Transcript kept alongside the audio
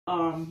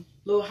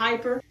little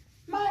hyper.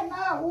 Might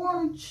not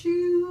want to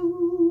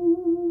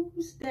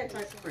choose that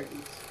type of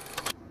fragrance.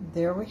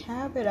 There we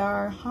have it,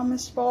 our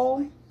hummus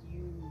bowl.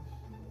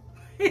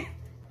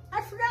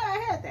 I forgot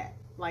I had that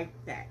like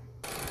that.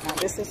 Now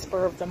this is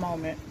spur of the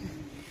moment.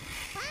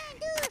 1,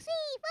 2,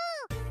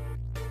 3,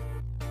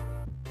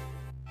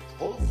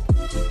 4. Oh.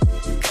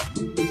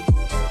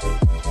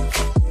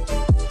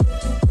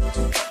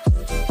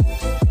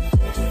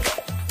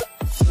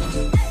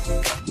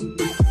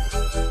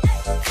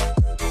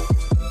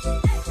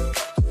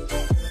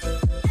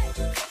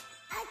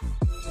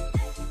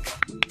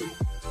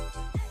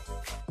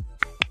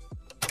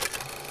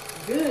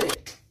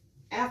 Good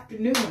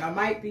afternoon. I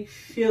might be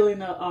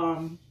feeling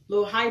a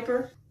little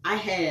hyper. I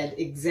had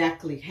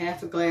exactly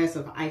half a glass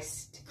of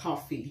iced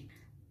coffee.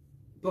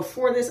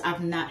 Before this,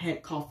 I've not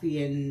had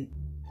coffee in,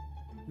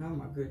 oh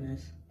my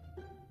goodness,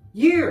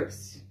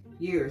 years.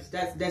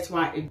 That's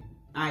why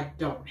I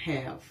don't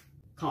have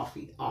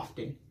coffee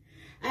often.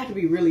 I have to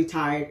be really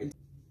tired.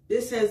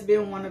 This has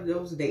been one of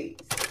those days.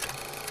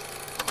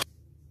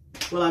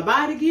 Will I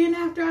buy it again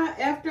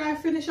after I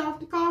finish off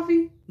the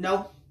coffee?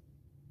 No.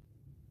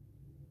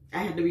 I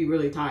had to be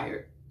really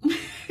tired.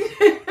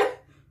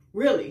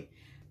 Really.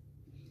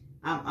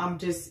 I'm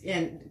just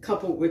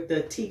coupled with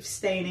the teeth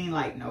staining,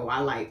 like, no, I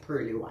like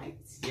pearly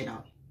whites, you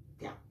know.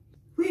 Yeah.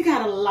 We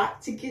got a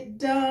lot to get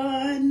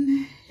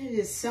done. It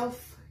is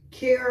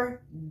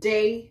self-care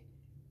day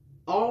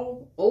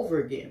all over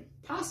again.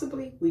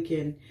 Possibly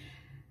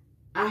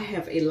I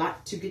have a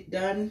lot to get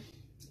done.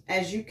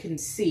 As you can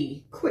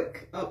see,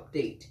 quick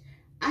update.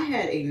 I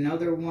had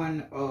another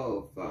one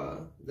of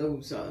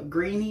those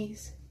green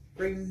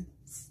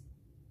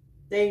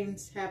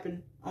stains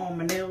happen on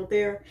my nail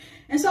there.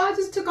 And so I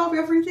just took off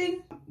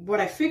everything. What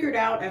I figured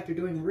out after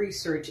doing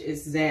research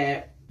is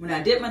that when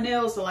I did my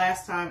nails the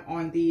last time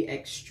on the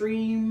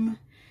extreme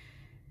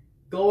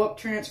glow up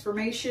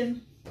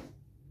transformation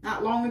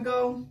not long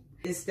ago,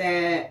 is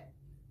that,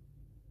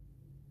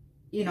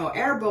 you know,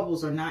 air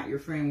bubbles are not your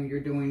friend when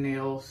you're doing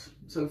nails.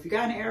 So if you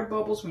got any air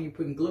bubbles when you're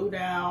putting glue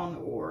down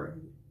or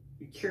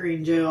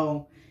curing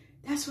gel,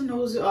 that's when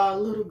those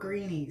little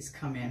greenies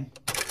come in.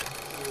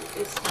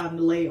 It's time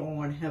to lay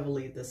on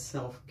heavily the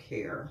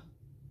self-care.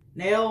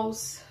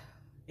 Nails,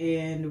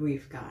 and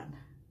we've got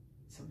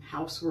some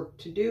housework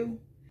to do.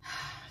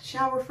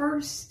 Shower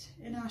first,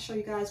 and I'll show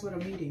you guys what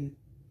I'm eating.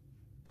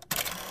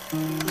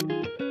 Time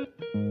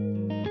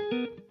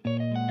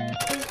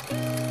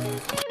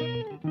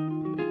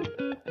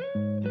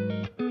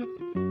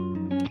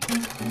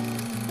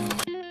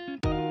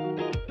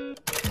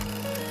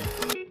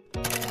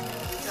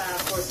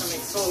for some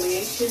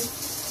exfoliation.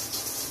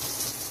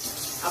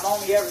 I've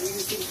only ever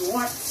used these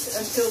once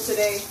until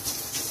today.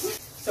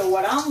 So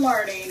what I'm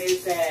learning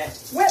is that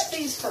wet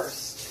these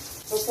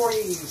first before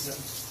you use them.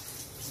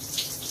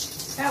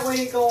 That way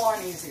they go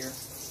on easier.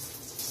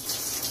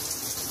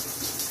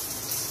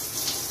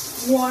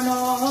 One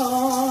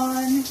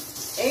on.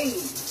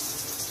 Hey.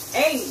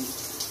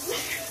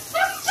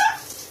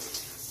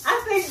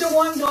 I think the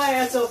one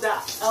glass of the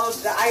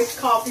iced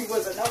coffee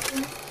was enough for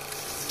me.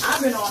 I've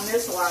been on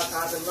this a while because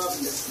I've been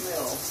loving the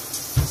smell.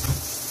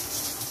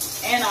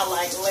 And I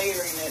like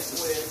layering it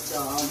with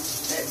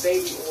that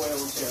baby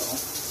oil gel.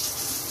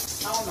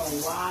 I don't know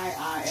why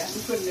I am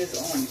putting this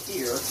on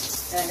here.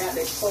 And I got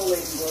the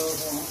exfoliating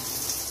glove on.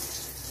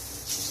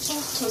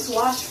 Let's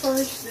wash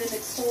first, then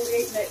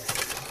exfoliate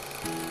next.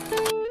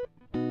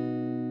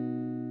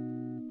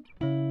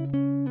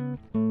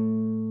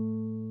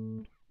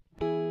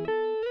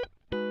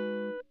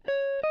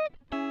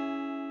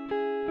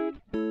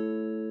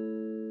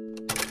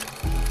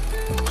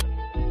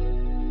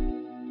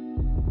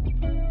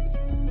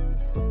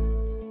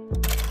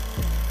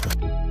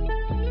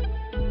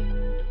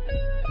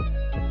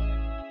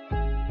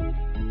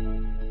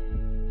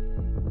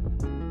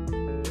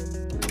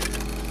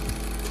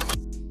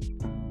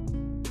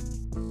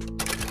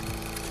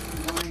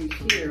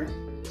 Here,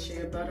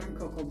 shea butter and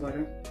cocoa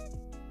butter,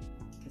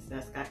 because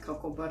that's got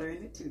cocoa butter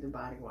in it too, the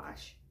body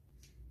wash.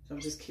 So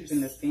I'm just keeping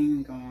the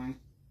theme going.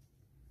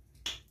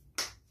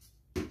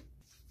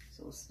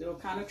 So it's still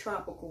kind of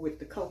tropical with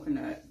the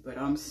coconut, but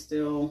I'm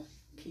still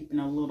keeping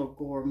a little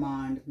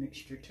gourmand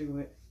mixture to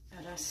it.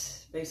 And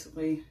that's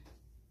basically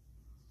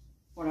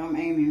what I'm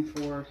aiming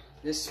for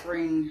this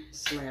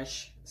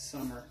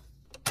spring/summer.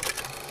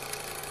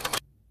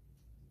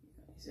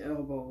 These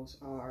elbows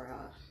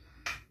are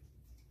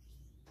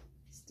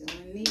still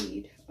in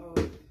need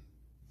of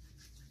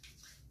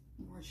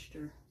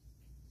moisture.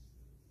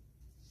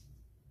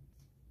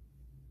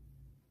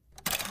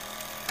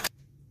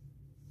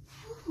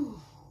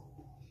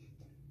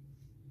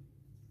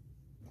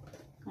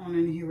 Going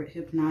in here with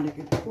Hypnotic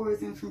and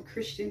Poison from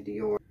Christian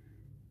Dior.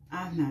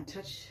 I've not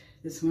touched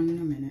this one in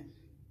a minute.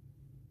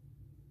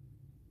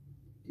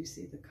 Do you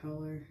see the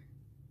color?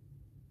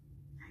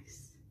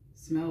 Nice.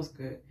 Smells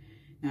good.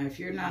 Now, if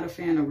you're not a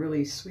fan of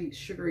really sweet,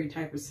 sugary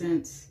type of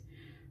scents,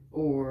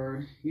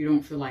 or you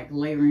don't feel like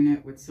layering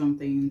it with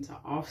something to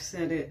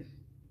offset it,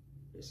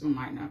 this one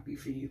might not be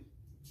for you.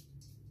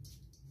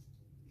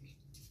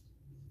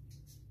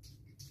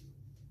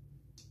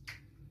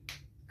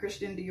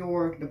 Christian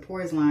Dior, the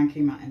Poise line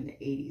came out in the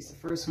 80s. The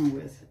first one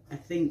was, I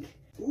think,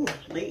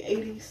 late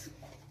 80s.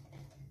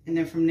 And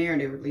then from there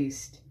they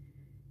released,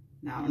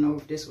 now I don't know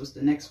if this was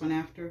the next one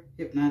after,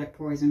 Hypnotic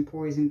Poison,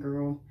 Poison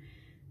Girl.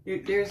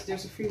 There's a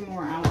few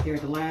more out there.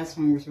 The last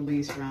one was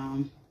released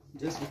around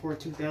just before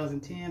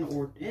 2010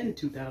 or in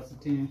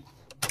 2010.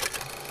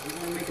 You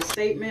want to make a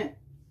statement,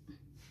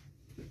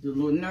 you're a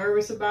little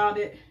nervous about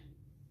it,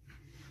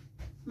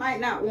 might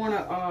not want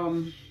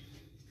to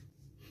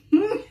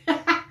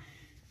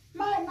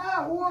might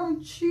not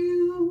want to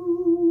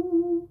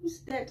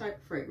choose that type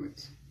of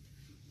fragrance.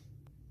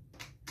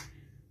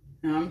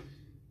 Now I'm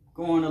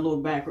going a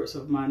little backwards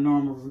of my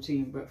normal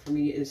routine, but for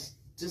me it's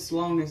just as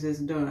long as it's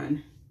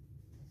done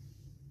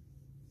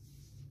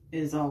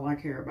is all I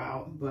care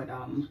about. But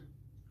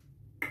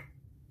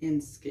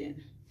in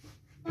skin.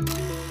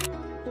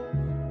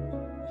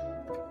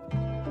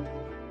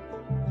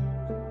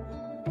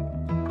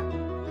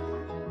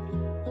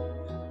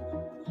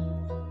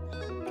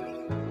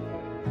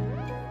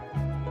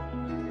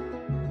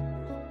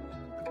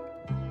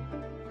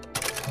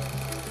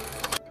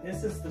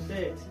 This is the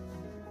fit.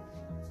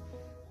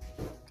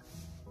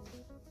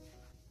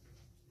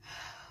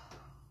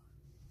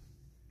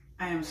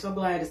 I am so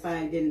glad I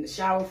decided to get in the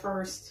shower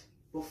first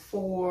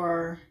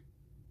before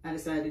I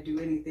decided to do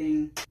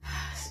anything,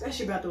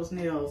 especially about those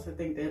nails. I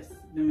think that's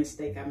the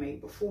mistake I made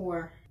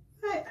before.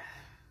 But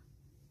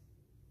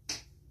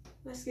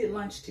let's get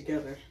lunch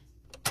together.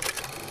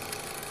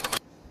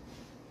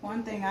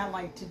 One thing I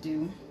like to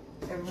do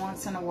every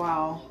once in a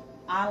while,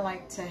 I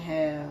like to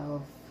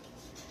have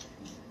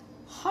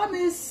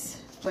hummus,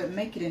 but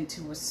make it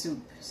into a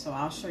soup. So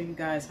I'll show you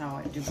guys how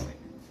I do it.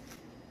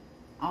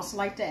 I also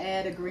like to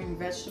add a green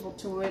vegetable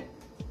to it.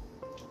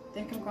 I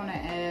think I'm gonna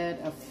add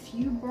a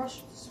few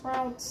Brussels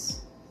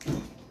sprouts.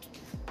 I'm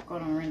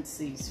gonna rinse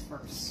these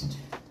first.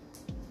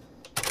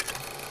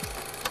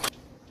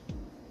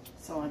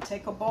 So I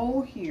take a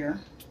bowl here,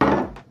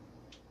 got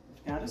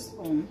a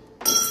spoon,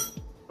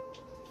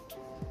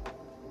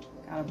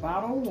 got a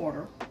bottle of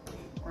water,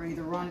 or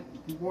either run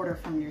water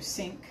from your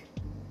sink.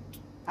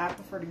 I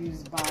prefer to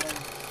use the bottle.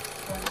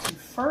 I'm going to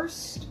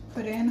first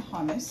put in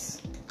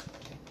hummus.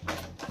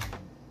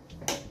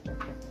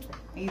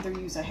 Either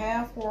use a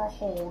half or a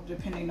whole,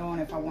 depending on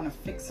if I want to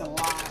fix a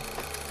lot.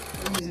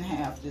 We're using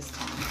half this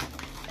time.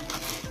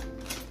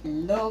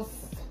 Love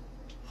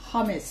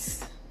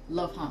hummus.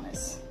 Love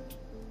hummus.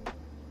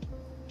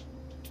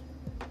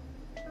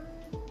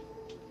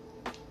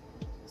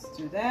 Let's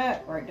do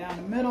that right down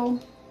the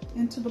middle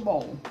into the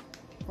bowl.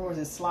 Of course,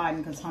 it's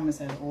sliding because hummus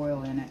has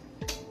oil in it.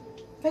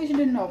 In case you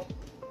didn't know.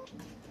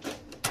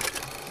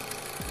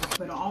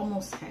 Put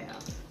almost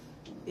half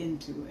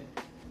into it.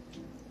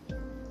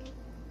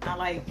 I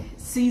like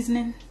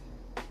seasoning,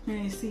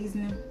 any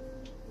seasoning.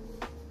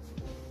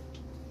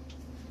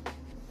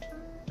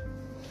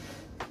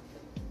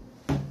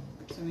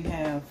 So we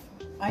have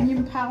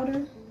onion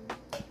powder,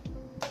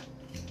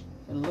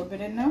 a little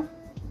bit in there.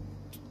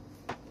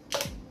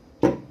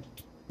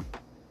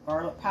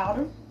 Garlic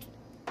powder,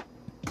 a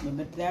little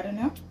bit of that in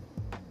there.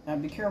 Now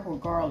be careful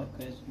with garlic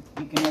because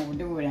you can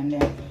overdo it, and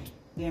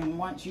then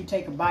once you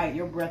take a bite,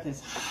 your breath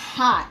is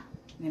hot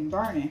and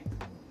burning.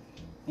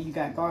 And you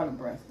got garlic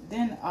breath.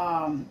 Then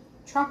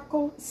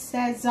tropical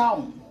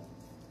sazon.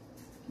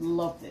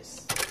 Love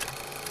this.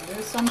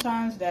 There's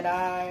sometimes that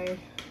I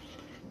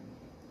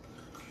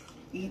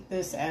eat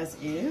this as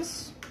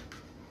is.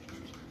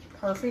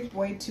 Perfect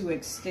way to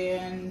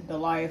extend the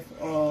life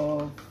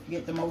of,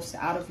 get the most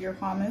out of your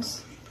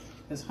hummus,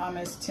 because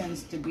hummus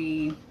tends to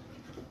be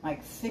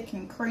like thick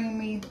and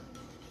creamy,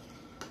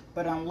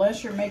 but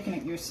unless you're making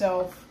it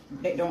yourself,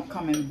 they don't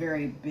come in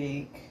very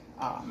big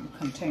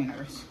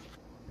containers.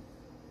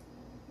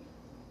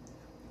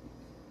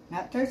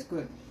 That tastes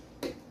good.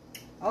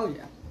 Oh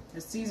yeah, the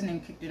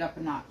seasoning kicked it up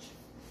a notch.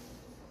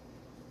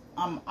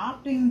 I'm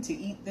opting to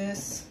eat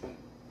this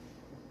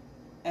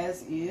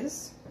as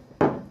is,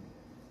 but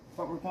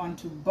we're going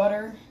to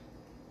butter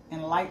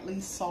and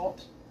lightly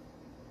saute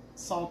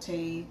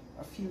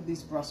a few of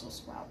these Brussels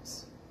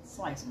sprouts.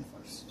 Slice them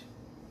first.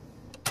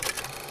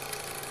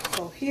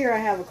 So here I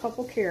have a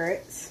couple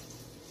carrots.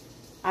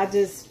 I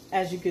just,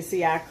 as you can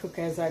see, I cook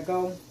as I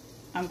go.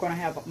 I'm gonna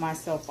have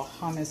myself a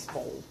hummus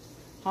bowl.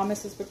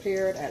 Hummus is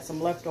prepared. Add some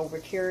leftover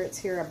carrots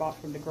here I bought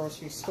from the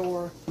grocery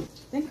store. I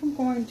think I'm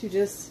going to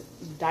just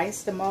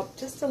dice them up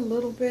just a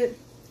little bit,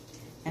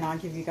 and I'll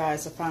give you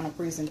guys a final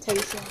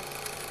presentation.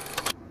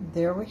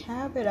 There we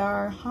have it,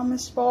 our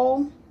hummus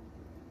bowl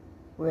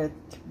with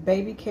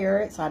baby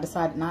carrots. I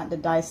decided not to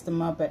dice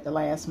them up at the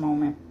last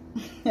moment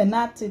and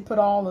not to put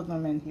all of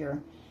them in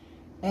here.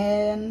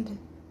 And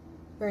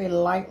very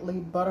lightly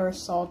butter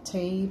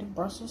sauteed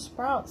Brussels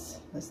sprouts.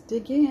 Let's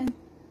dig in.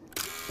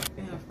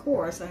 And of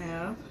course I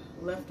have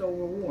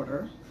leftover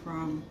water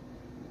from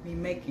me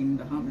making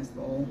the hummus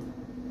bowl.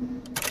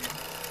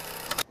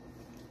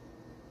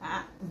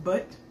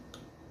 But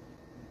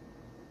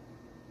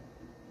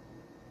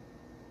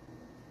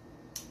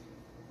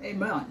a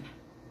bun.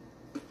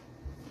 I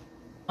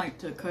like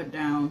to cut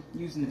down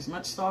using as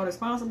much salt as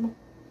possible.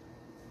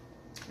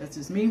 That's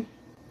just me.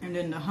 And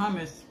then the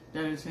hummus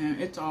that is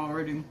in, it's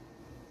already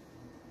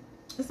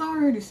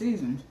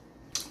seasoned.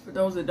 For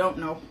those that don't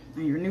know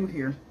and you're new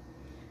here,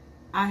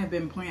 I have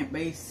been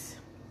plant-based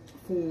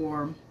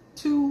for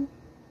 2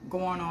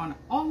 going on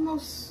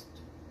almost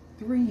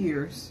 3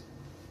 years.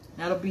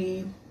 That'll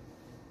be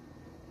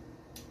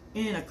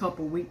in a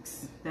couple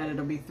weeks that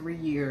it'll be 3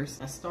 years.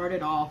 I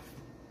started off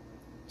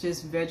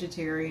just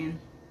vegetarian,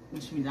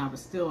 which means I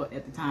was still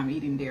at the time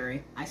eating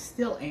dairy. I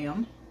still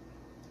am,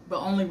 but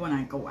only when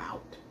I go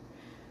out.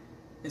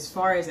 As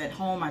far as at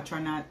home, I try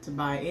not to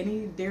buy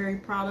any dairy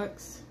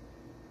products,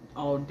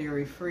 all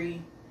dairy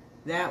free.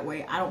 That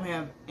way I don't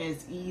have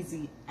as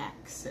easy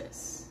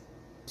access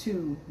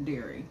to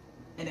dairy,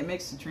 and it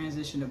makes the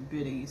transition a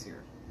bit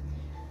easier.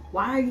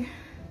 Why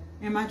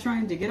am I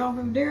trying to get off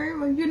of dairy?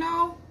 Well, you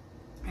know,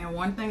 and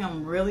one thing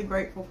I'm really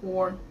grateful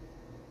for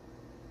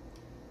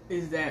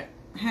is that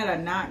had I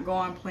not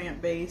gone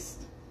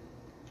plant-based,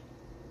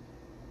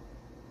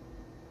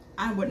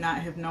 I would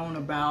not have known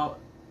about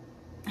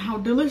how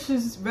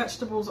delicious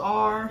vegetables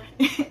are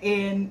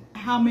and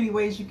how many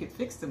ways you could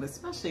fix them,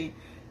 especially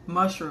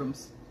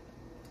mushrooms.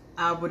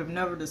 I would have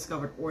never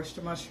discovered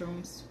oyster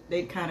mushrooms.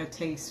 They kind of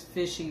taste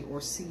fishy or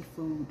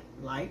seafood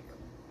like.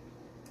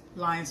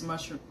 Lion's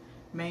mushroom,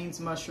 Maine's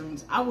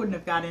mushrooms. I wouldn't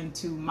have got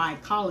into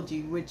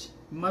mycology, which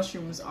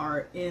mushrooms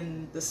are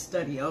in the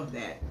study of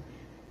that.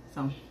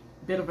 So,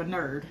 bit of a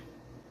nerd.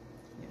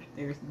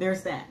 Yeah,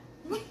 there's that.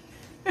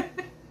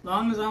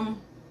 Long as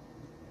I'm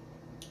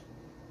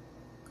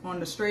on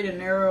the straight and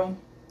narrow,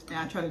 and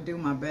I try to do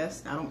my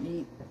best. I don't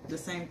eat the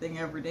same thing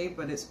every day,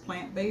 but it's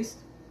plant-based.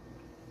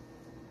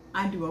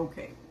 I do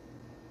okay.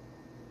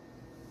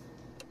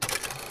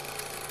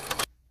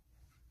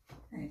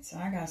 Alright, so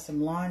I got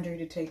some laundry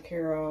to take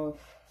care of.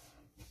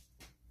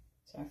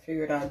 So I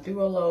figured I'd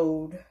do a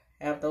load,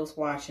 have those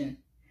washing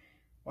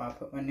while I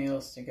put my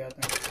nails together.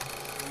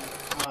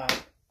 I have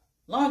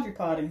a laundry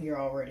pod in here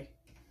already.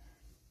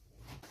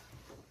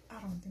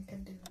 I don't think I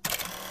do.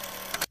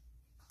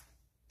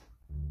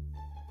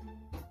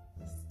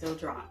 Still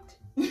dropped.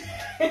 I've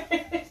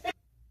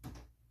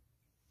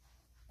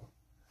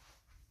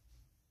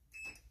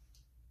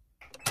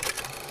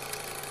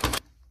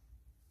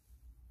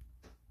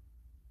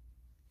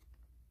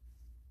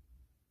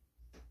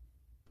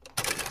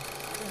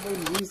been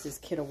waiting to use this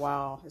kit a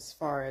while as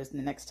far as the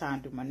next time I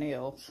do my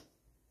nails.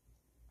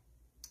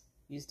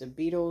 Use the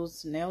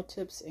Beetles nail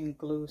tips and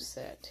glue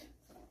set.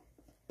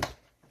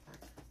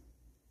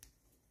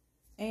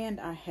 And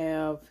I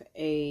have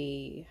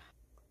a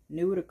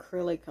nude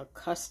acrylic, a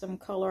custom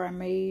color I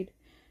made.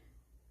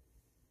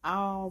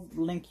 I'll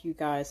link you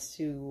guys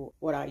to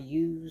what I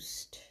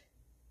used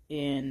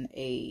in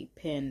a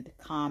pinned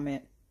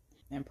comment,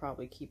 and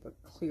probably keep a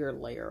clear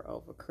layer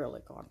of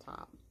acrylic on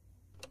top.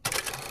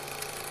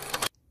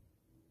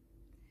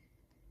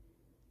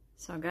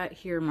 So I got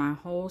here my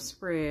whole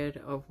spread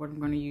of what I'm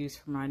going to use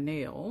for my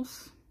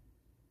nails.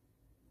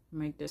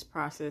 Make this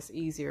process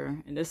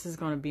easier, and this is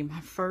going to be my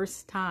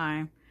first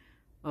time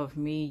of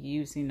me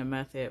using the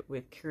method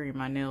with curing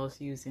my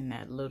nails using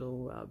that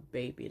little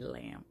baby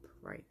lamp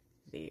right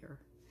there.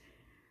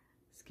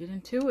 Let's get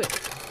into it.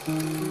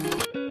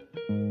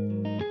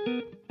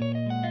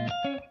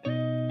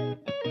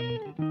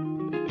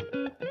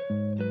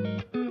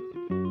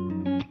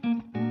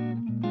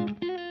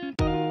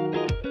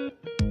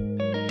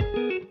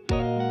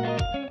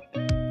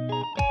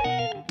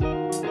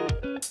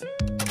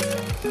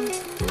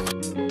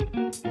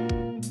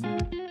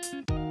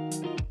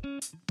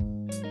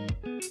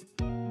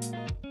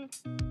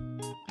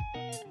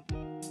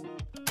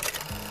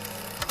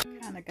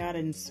 Got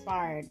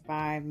inspired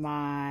by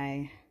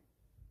my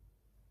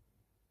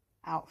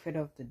outfit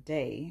of the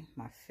day,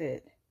 my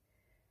fit.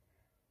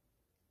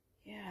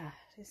 Yeah,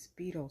 this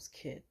Beetles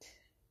kit.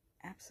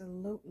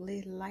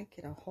 Absolutely like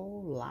it a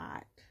whole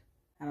lot.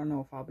 I don't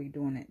know if I'll be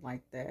doing it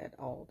like that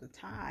all the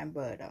time,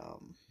 but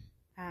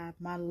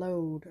my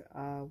load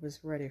was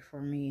ready for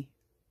me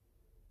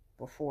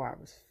before I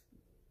was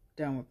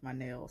done with my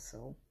nails.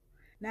 So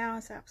now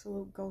it's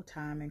absolute go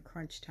time and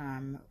crunch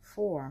time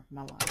for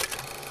my lunch.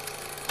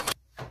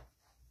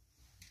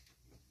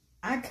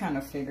 I kind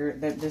of figured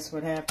that this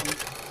would happen.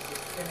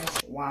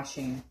 Finish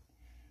washing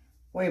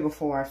way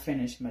before I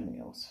finish my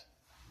nails.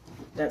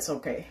 That's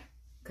okay,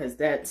 because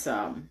that's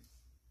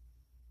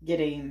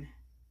getting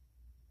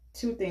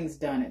 2 things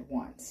done at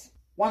once.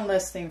 One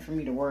less thing for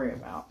me to worry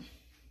about.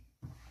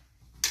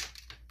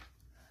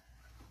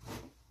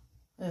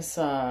 Let's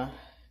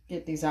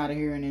get these out of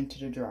here and into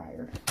the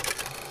dryer.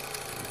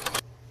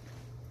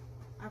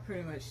 I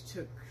pretty much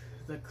took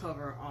the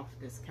cover off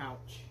this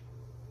couch.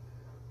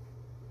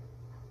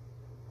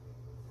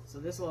 So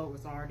this load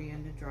was already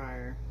in the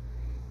dryer.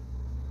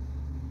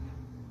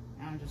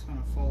 I'm just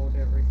gonna fold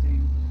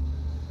everything.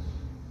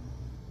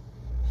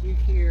 If you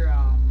hear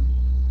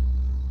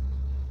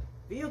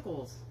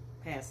vehicles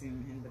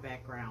passing in the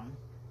background,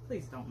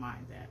 please don't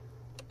mind that.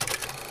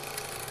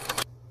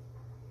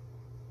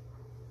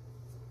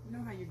 You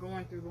know how you're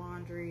going through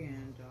laundry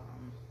and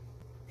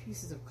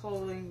pieces of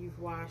clothing you've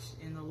washed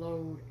in the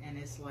load, and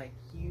it's like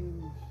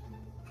you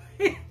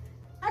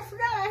I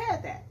forgot I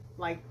had that.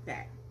 Like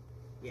that.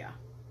 Yeah.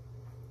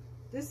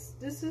 This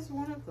is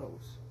one of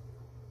those.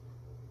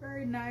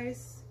 Very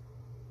nice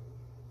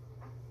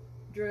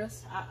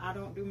dress. I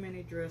don't do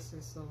many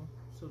dresses,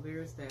 so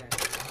there's that.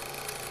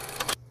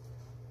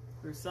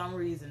 For some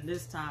reason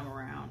this time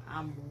around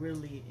I'm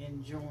really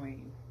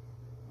enjoying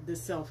the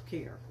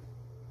self-care.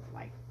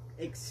 Like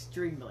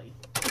extremely.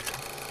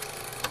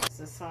 It's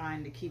a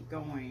sign to keep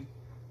going.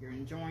 You're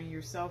enjoying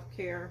your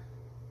self-care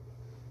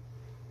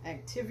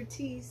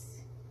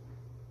activities.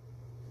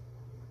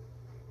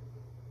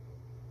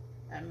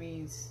 That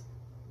means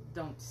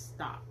don't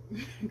stop.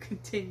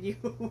 Continue.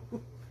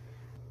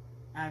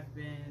 I've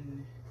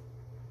been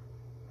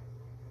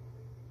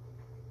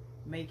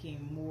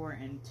making more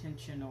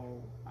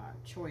intentional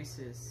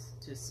choices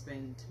to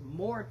spend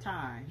more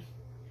time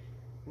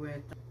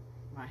with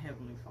my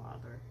Heavenly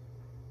Father.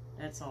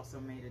 That's also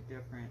made a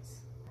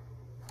difference.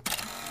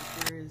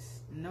 There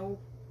is no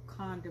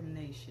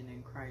condemnation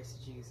in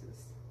Christ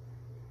Jesus.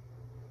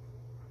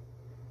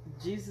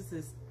 Jesus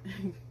is,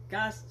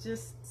 God's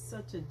just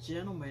such a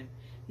gentleman.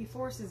 He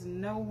forces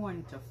no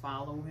one to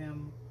follow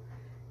him,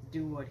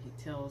 do what he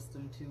tells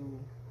them to.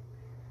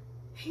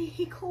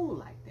 He cool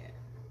like that.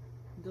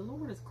 The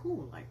Lord is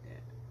cool like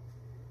that.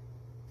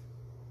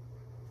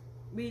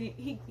 Meaning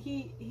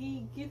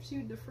he gives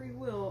you the free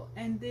will,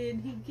 and then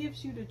he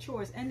gives you the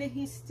choice, and then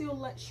he still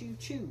lets you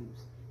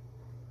choose.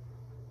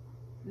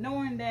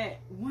 Knowing that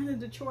one of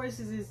the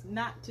choices is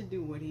not to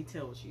do what he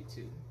tells you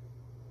to.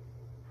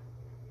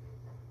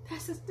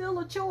 That's still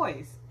a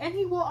choice, and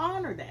he will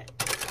honor that.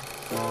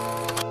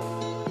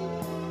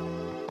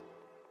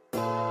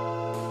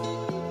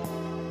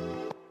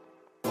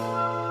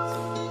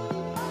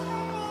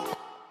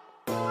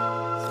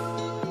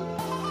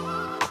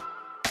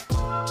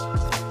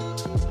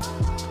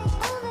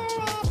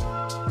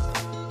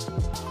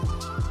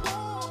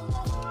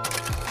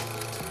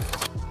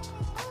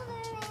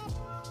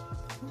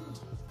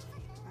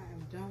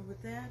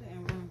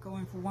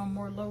 One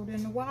more load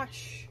in the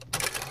wash.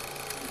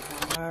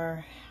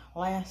 Our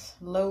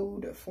last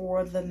load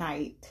for the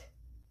night.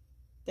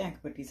 Then I can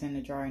put these in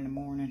the dryer in the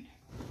morning.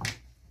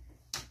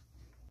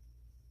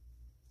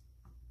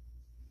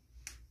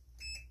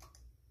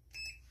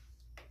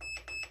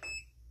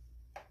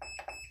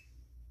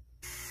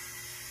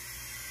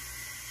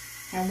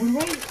 And we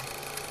wait.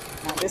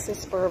 Now this is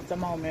spur of the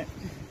moment.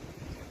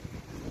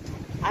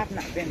 I've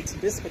not been to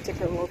this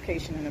particular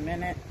location in a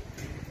minute.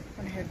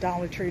 I'm gonna hit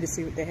Dollar Tree to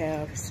see what they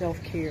have.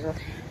 Self-care,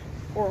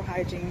 oral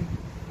hygiene,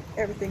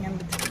 everything in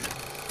between.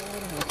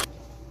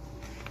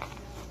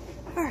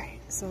 Alright,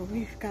 so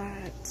we've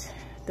got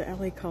the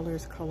LA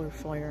Colors Color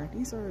Flare.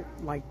 These are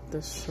like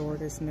the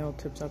shortest nail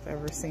tips I've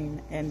ever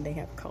seen, and they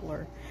have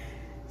color.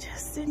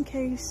 Just in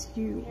case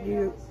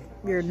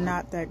you're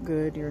not that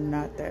good, you're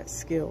not that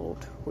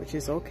skilled, which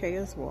is okay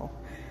as well,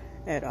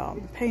 at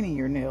painting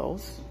your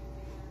nails.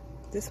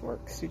 This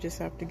works. You just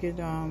have to get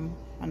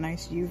a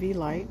nice UV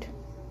light.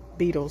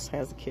 Beetles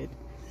has a kit.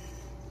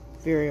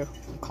 Very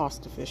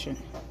cost efficient.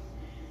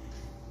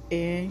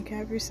 And you can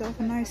have yourself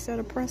a nice set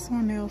of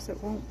press-on nails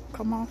that won't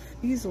come off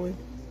easily.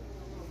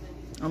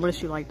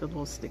 Unless you like the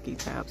little sticky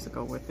tabs that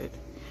go with it.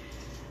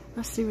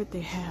 Let's see what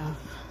they have.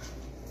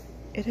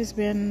 It has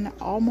been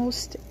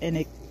almost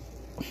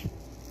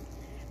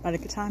by the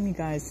time you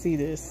guys see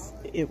this,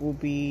 it will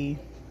be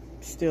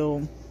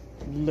still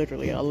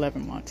literally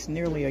 11 months,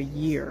 nearly a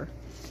year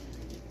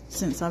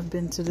since I've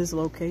been to this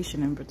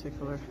location in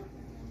particular.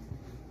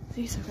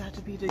 These have got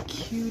to be the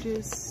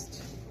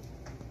cutest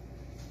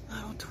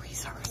little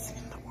tweezers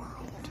in the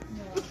world.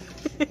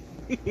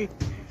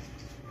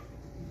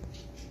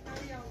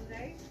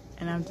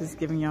 And I'm just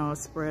giving y'all a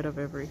spread of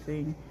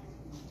everything.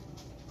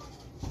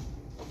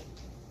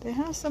 They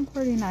have some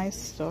pretty nice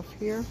stuff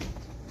here.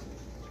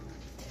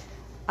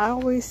 I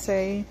always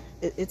say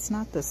it's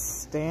not the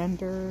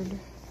standard,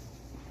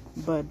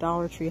 but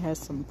Dollar Tree has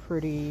some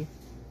pretty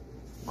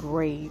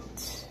great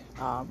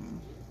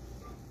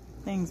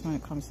things when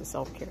it comes to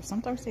self-care.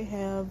 Sometimes they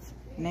have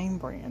name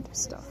brand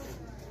stuff.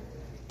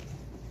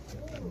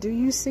 Do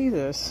you see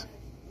this?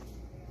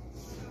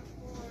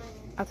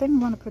 I think I'm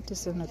going to put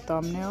this in the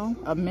thumbnail.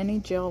 A mini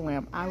gel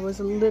lamp. I was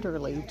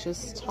literally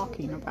just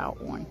talking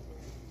about one.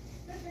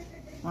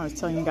 I was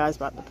telling you guys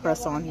about the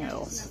press-on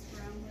nails.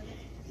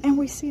 And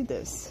we see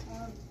this.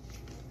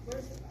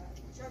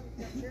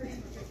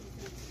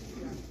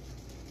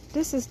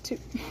 This is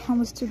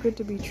almost too good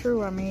to be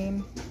true. I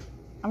mean,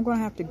 I'm going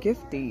to have to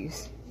gift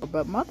these.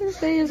 But Mother's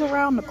Day is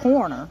around the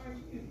corner.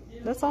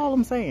 That's all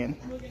I'm saying.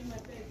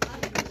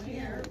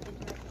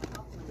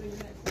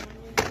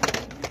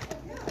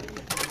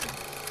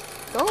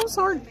 Those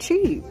aren't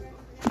cheap.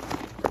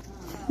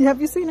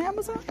 Have you seen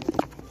Amazon?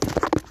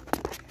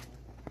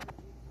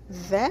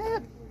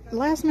 That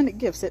last minute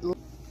gifts,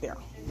 there.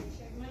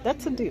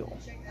 That's a deal.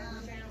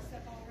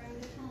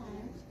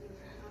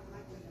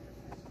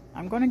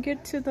 I'm gonna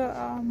get to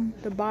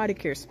the body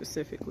care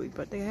specifically,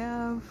 but they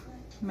have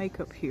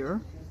makeup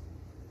here.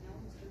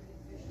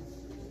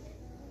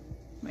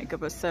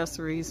 Makeup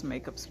accessories,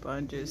 makeup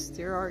sponges.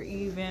 There are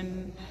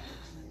even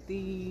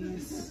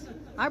these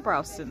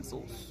eyebrow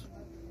stencils.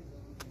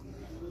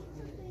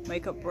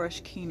 Makeup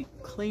brush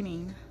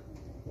cleaning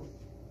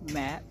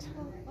mat.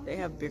 They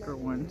have bigger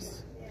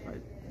ones, but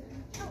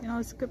you know,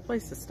 it's a good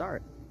place to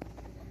start.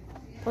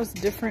 Plus,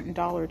 different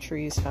Dollar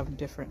Trees have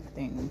different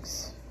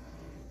things.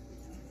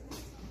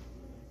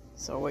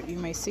 So what you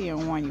may see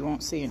in one, you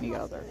won't see in the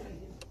other.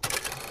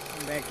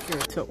 And back here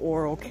to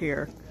oral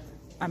care.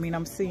 I mean,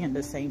 I'm seeing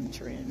the same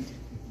trend.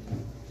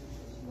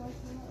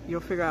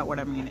 You'll figure out what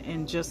I mean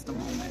in just a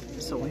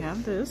moment. So we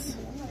have this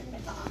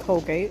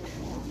Colgate.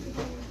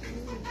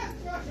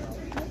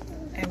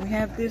 And we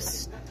have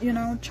this, you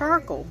know,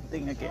 charcoal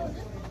thing again.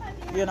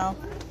 You know,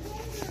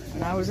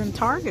 when I was in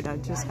Target, I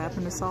just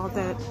happened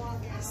to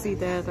see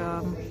that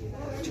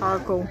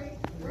charcoal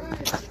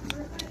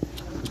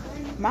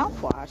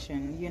mouthwash,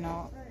 and you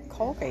know,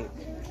 Colgate,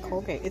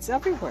 it's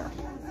everywhere.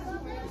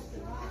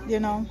 You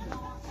know,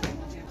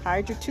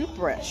 hide your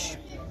toothbrush,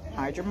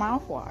 hide your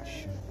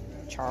mouthwash,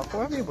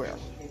 charcoal everywhere.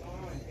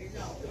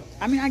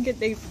 I mean, I get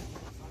they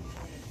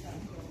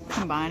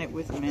combine it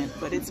with mint,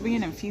 but it's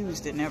being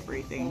infused in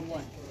everything.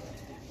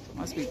 It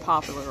must be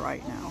popular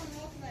right now.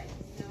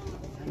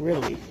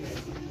 Really.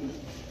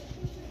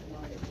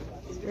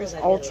 There's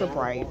Ultra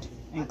Bright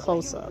and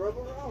Close Up.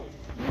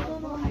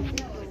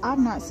 I've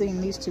not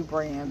seen these two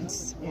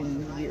brands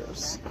in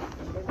years.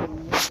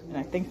 And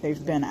I think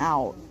they've been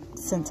out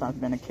since I've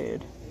been a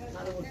kid.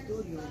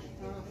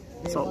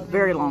 So, a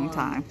very long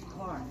time.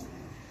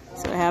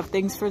 So I have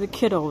things for the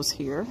kiddos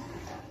here.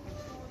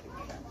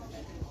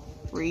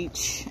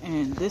 Reach,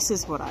 and this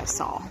is what I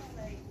saw.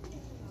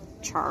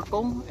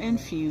 Charcoal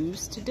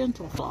infused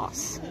dental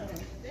floss.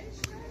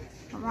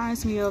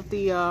 Reminds me of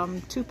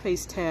the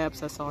toothpaste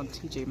tabs I saw on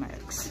TJ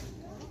Maxx.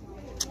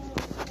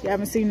 If you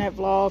haven't seen that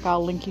vlog,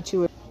 I'll link you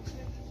to it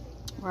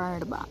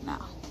right about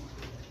now.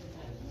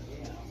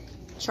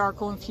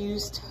 Charcoal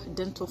infused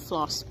dental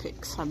floss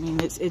picks. I mean,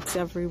 it's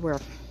everywhere.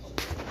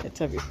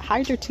 It's everywhere.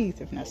 Hide your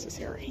teeth if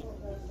necessary.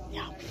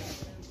 Yeah.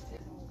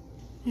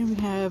 And we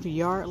have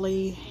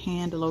Yardley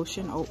hand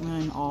lotion, oatmeal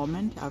and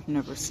almond. I've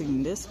never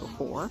seen this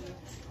before.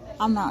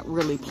 I'm not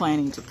really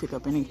planning to pick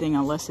up anything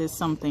unless it's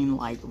something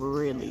like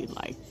really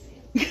like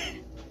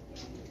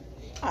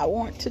I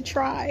want to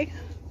try.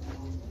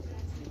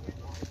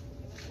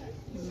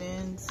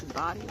 Men's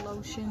body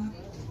lotion.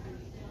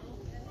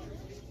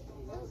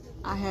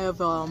 I have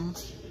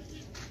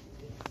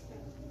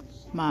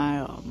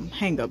my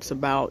hang-ups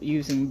about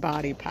using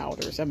body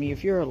powders. I mean,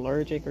 if you're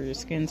allergic or your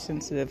skin's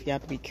sensitive, you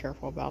have to be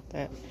careful about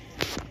that.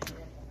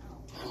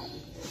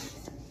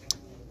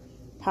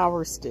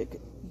 Power Stick.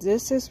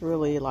 This is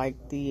really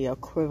like the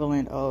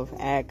equivalent of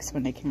Axe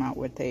when they came out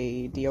with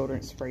a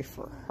deodorant spray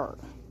for her.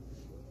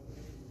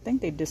 I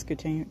think they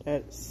discontinued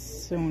that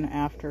soon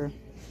after,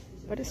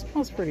 but it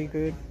smells pretty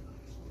good.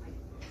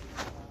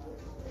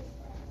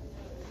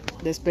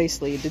 That's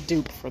basically the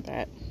dupe for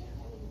that.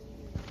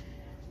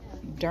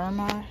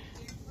 Derma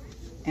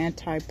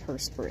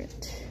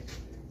Antiperspirant.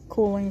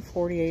 Cooling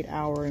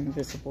 48-hour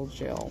invisible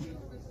gel.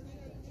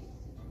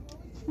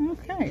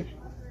 Okay.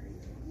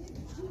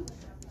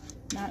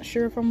 Not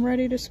sure if I'm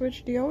ready to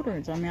switch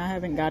deodorants. I mean, I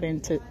haven't got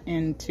into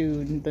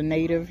the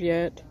Native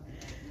yet.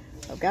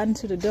 I've gotten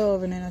to the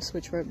Dove and then I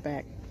switched right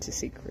back to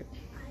Secret.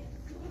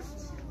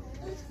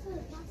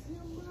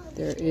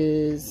 There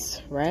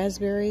is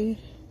raspberry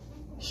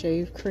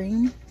shave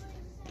cream,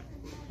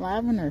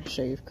 lavender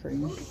shave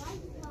cream,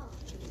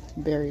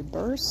 berry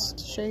burst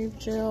shave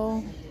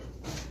gel,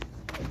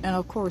 and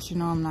of course, you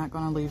know, I'm not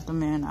going to leave the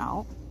men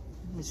out,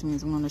 which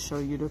means I'm going to show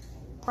you the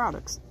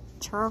products.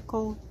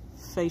 Charcoal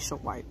facial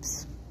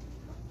wipes.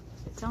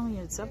 I'm telling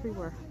you, it's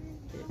everywhere.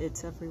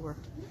 It's everywhere.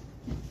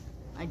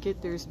 I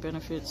get there's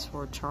benefits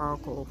for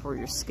charcoal for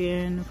your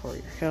skin, for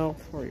your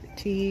health, for your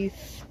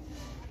teeth,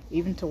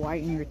 even to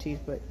whiten your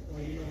teeth, but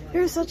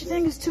there's such a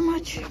thing as too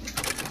much.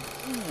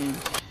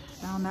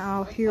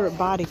 Now here at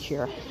Body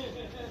Care,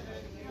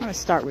 I'm going to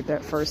start with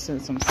that first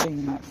since I'm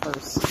seeing that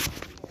first.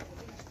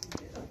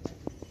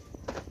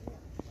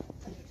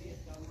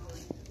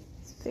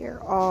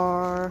 There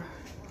are,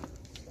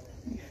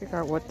 let me figure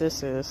out what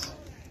this is,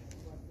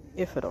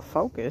 if it'll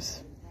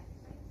focus.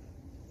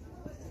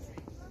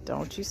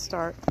 Don't you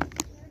start.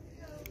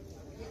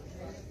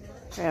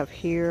 I have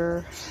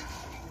here,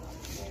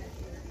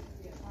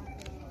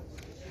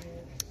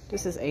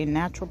 this is a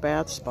natural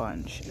bath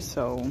sponge.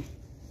 So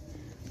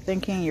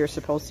thinking you're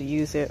supposed to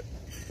use it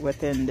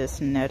within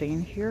this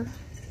netting here,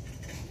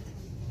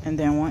 and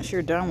then once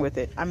you're done with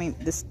it, I mean,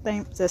 the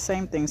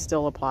same thing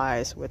still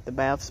applies with the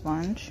bath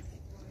sponge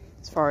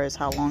as far as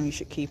how long you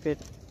should keep it,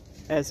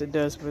 as it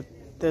does with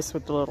this,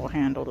 with the little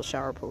handle, the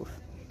shower proof.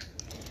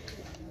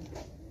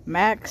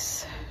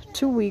 Max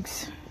 2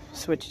 weeks,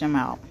 switch them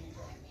out.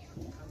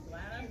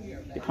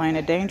 You're playing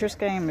a dangerous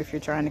game if you're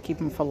trying to keep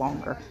them for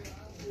longer,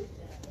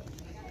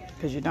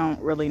 because you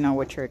don't really know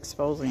what you're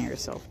exposing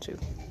yourself to.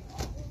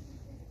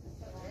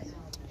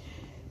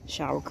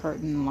 Shower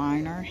curtain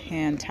liner,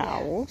 hand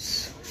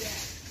towels.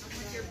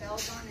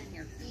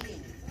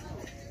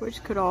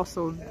 which could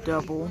also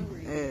double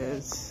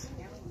as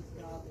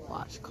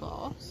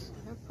washcloths.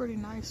 They're pretty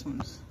nice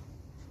ones.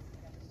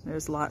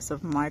 There's lots of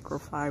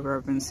microfiber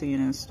I've been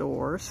seeing in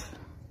stores.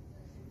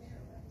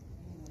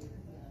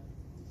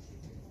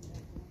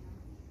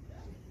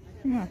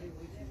 Yeah,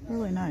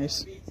 really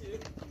nice.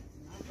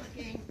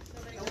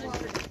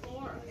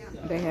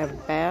 They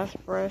have bath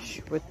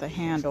brush with the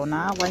handle.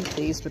 Now I like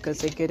these because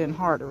they get in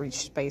hard to reach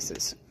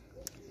spaces.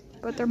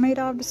 But they're made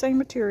out of the same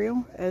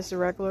material as the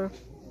regular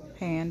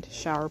hand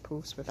shower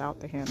poofs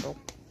without the handle.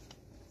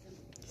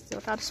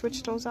 Still gotta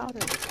switch those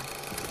out.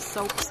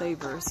 Soap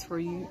savers for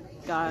you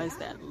guys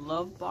that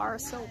love bar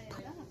soap.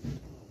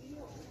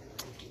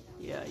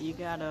 Yeah, you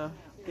gotta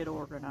get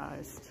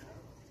organized.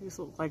 These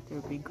look like they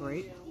would be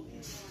great.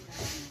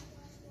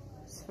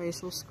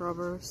 Facial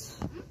scrubbers,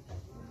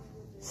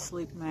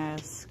 sleep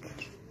mask,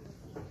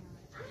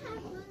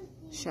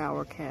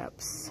 shower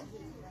caps.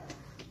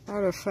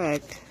 Matter of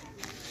fact,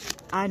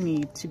 I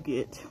need to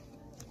get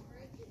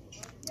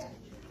a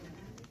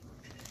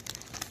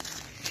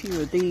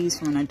few of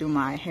these when I do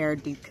my hair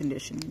deep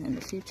conditioning in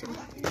the future.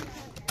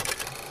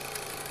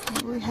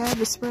 We have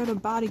the spread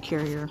of body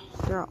carrier.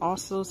 There are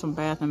also some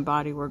Bath &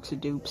 Body Works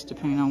dupes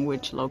depending on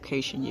which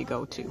location you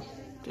go to.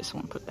 Just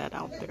want to put that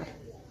out there.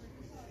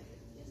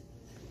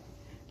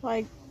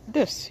 Like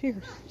this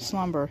here,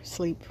 Slumber,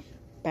 Sleep.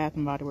 Bath &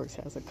 Body Works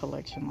has a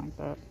collection like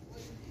that.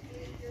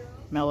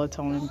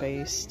 Melatonin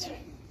based.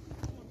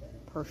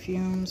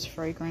 Perfumes,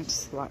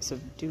 fragrance, lots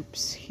of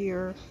dupes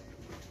here.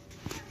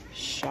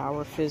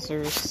 Shower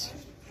fizzers,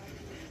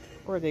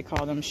 or they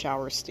call them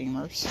shower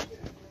steamers.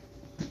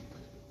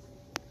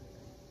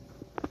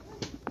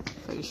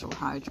 Facial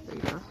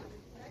hydrator.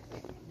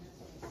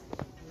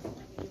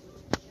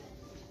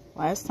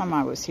 Last time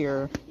I was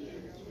here,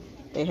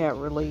 they had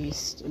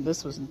released,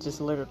 this was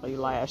just literally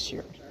last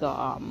year,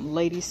 the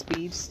Lady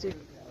Speed Stick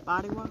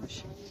body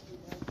wash.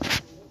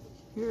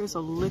 Here is a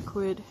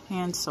liquid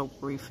hand soap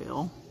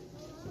refill.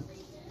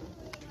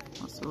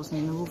 What's those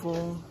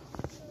Nouveau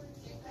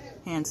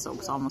hand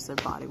soaps, almost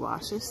like body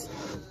washes.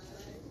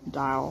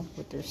 Dial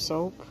with their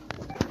soap.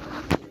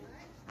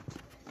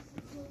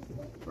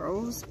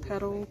 Rose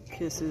Petal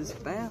Kisses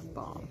Bath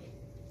Bomb.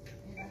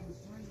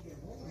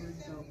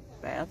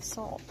 Bath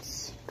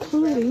salts.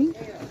 Including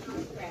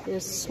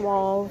this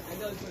Suave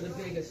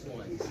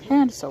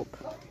hand soap.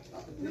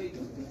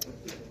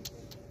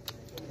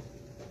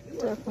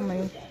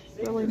 Definitely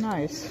really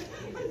nice.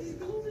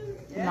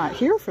 I'm not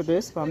here for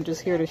this, but I'm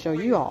just here to show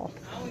you all.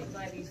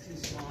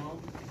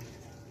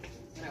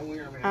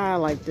 I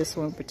like this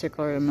one in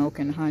particular, the Milk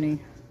and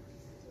Honey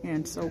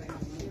hand soap.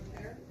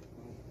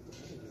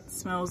 It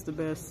smells the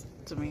best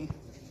to me.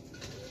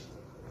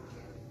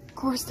 Of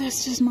course,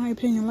 that's just my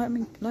opinion.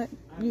 Let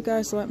you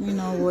guys let me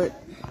know what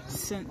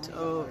scent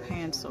of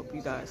hand soap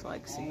you guys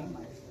like seeing.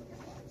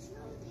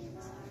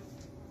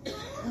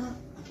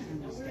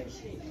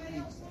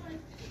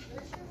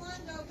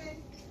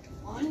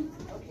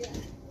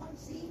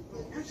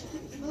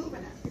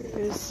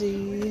 Here's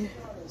the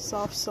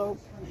soft soap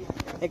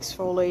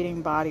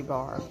exfoliating body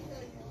bar.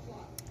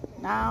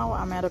 Now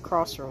I'm at a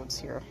crossroads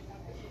here.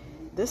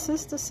 This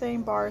is the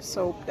same bar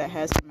soap that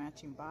has the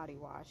matching body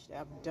wash that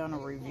I've done a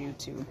review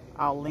to.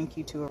 I'll link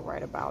you to it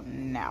right about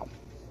now.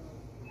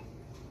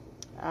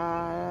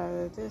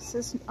 This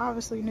is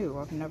obviously new.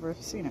 I've never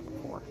seen it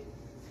before.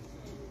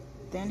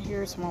 Then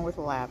here's one with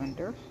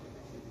lavender.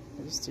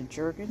 There's the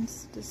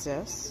Jergens, the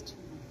Zest,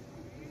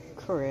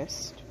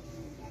 Crest.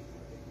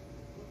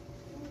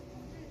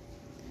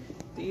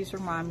 These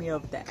remind me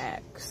of the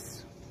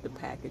Axe, the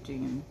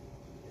packaging,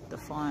 the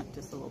font,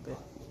 just a little bit.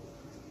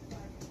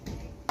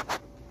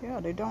 Yeah,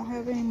 they don't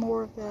have any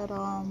more of that,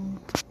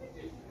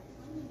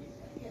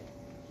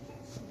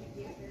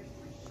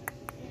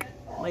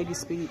 Lady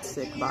Speed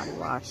Stick body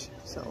wash.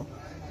 So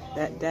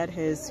that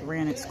has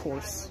ran its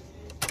course.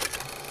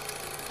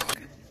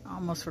 I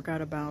almost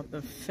forgot about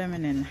the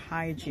feminine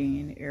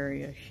hygiene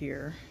area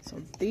here.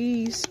 So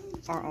these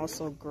are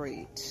also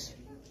great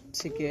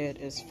to get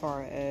as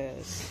far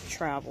as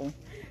travel.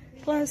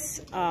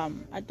 Plus,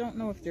 I don't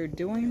know if they're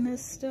doing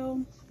this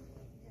still.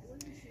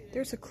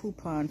 There's a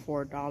coupon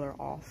for $1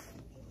 off.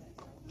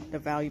 The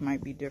value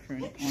might be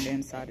different on the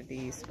inside of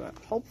these, but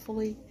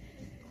hopefully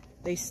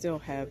they still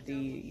have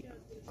the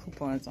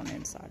coupons on the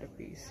inside of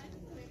these.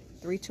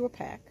 3 to a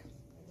pack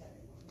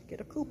to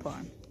get a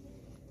coupon.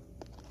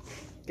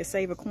 You can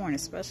save a coin,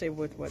 especially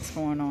with what's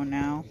going on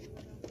now.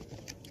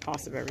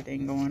 Cost of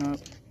everything going up.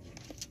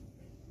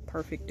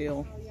 Perfect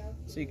deal,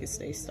 so you can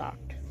stay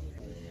stocked.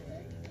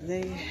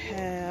 They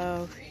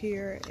have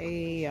here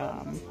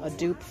a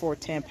dupe for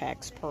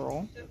Tampax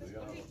Pearl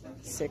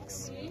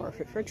 6,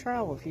 perfect for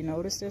travel. If you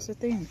notice, there's a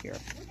theme here.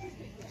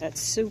 That's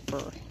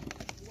super.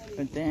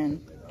 But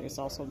then there's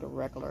also the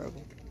regular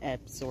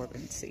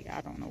absorbency.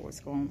 I don't know what's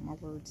going on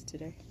with my words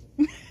today.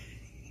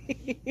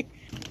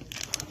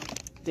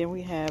 Then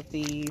we have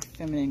the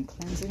feminine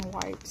cleansing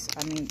wipes.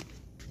 I mean,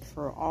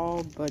 for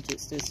all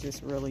budgets, there's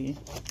just really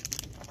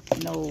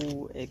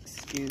no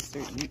excuse.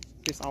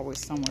 There's always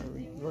somewhere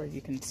where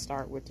you can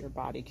start with your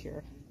body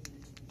care.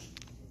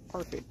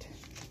 Perfect.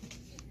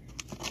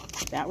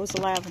 That was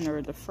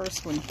lavender. The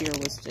first one here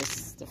was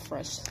just the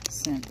fresh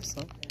scent,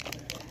 so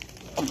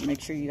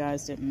make sure you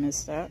guys didn't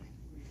miss that.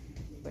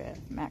 We have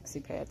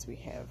maxi pads. We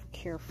have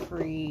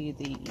Carefree,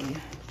 the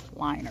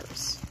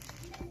liners.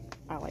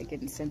 I like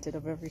getting scented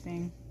of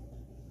everything.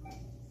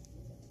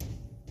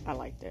 I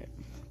like that.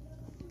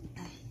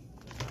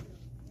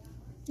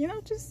 You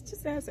know,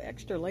 just as an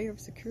extra layer of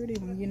security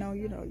when you know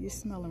you're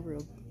smelling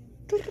real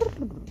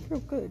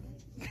good.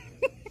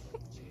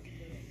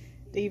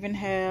 They even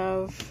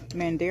have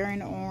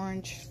Mandarin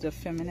Orange, the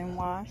feminine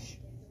wash.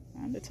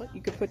 And it's like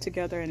you could put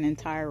together an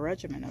entire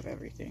regimen of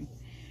everything.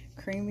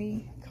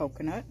 Creamy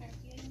coconut.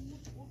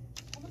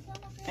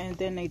 And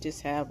then they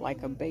just have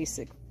like a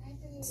basic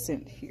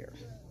scent here.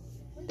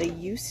 They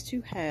used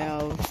to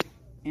have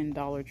in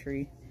Dollar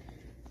Tree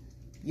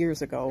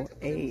years ago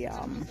a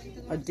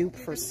dupe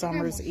for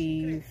Summer's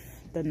Eve,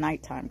 the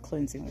nighttime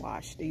cleansing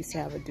wash. They used to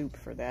have a dupe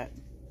for that.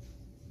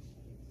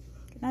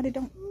 Now they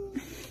don't.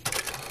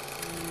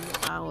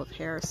 Aisle of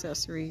hair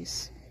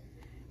accessories,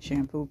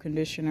 shampoo,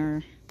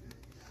 conditioner.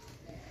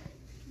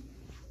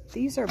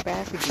 These are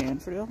back again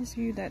for those of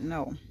you that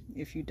know.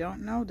 If you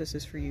don't know, this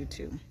is for you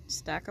too.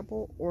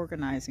 Stackable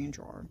organizing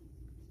drawer.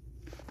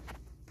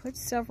 Put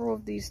several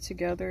of these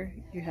together,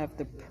 you have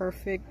the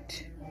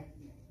perfect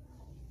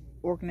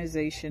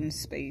organization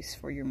space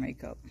for your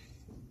makeup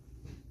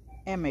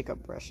and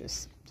makeup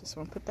brushes. Just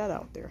want to put that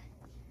out there.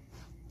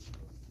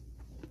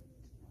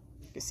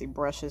 You can see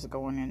brushes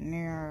going in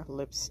there,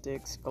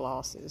 lipsticks,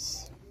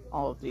 glosses,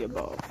 all of the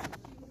above.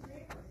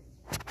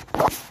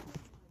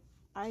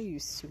 I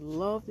used to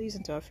love these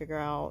until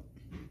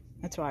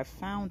I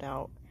found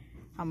out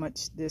how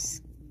much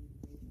this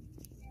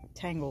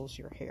tangles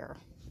your hair.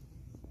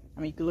 I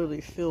mean, you can literally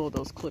feel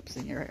those clips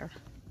in your hair.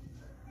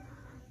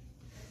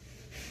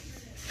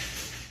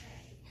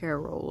 Hair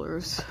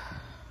rollers.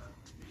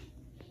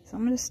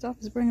 Some of this stuff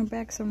is bringing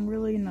back some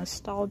really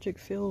nostalgic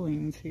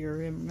feelings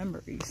here and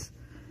memories.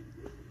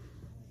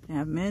 They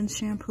have men's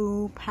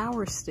shampoo,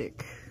 Power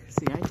Stick.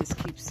 See, I just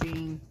keep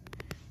seeing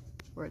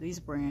where these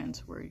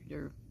brands where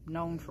they're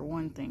known for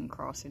one thing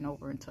crossing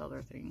over into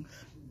other things.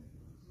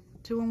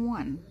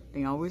 2-in-1.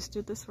 They always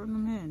did this for the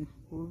men.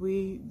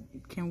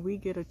 Can we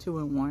get a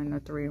 2-in-1 or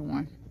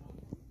 3-in-1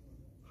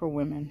 for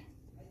women?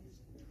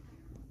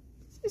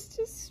 It's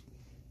just,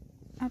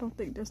 I don't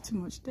think that's too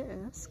much to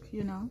ask,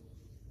 you know.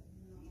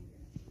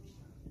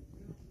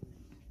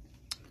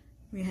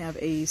 We have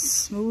a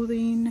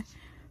smoothing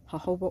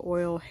jojoba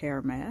oil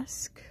hair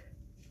mask.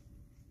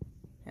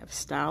 We have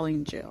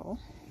styling gel.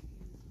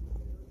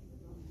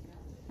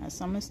 Now,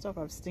 some of the stuff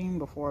I've seen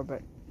before,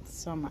 but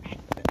some I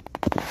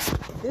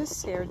haven't.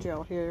 This hair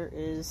gel here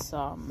is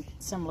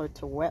similar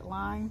to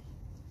Wetline.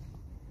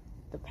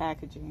 The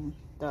packaging,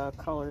 the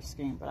color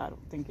scheme, but I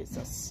don't think it's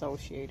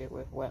associated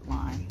with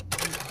Wetline.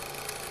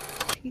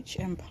 Peach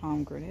and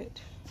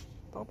pomegranate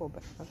bubble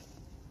bath.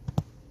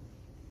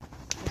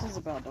 This is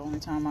about the only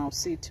time I'll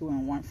see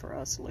 2-in-1 for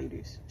us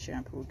ladies.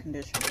 Shampoo,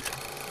 conditioner.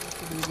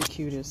 This is the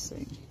cutest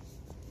thing.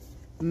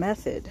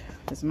 Method.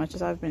 As much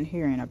as I've been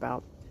hearing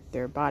about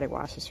their body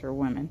washes for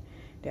women,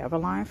 they have a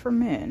line for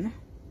men.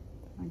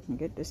 I can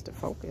get this to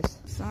focus.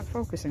 It's not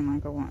focusing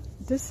like I want.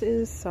 This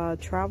is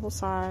travel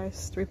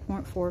size,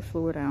 3.4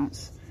 fluid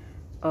ounce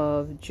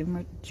of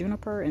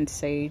juniper and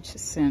sage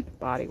scent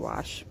body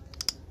wash.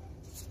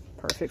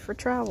 Perfect for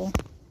travel.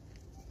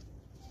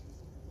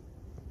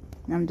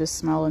 I'm just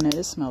smelling it.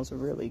 It smells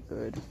really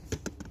good.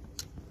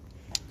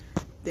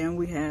 Then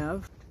we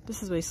have,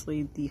 this is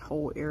basically the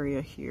whole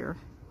area here.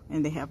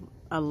 And they have,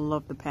 I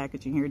love the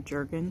packaging here.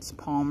 Jergens,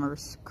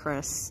 Palmer's,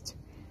 Crest,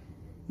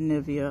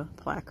 Nivea,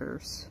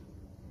 Plackers,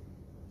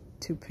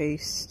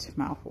 toothpaste,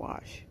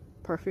 mouthwash.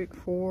 Perfect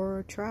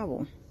for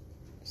travel.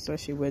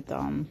 Especially with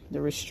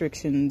the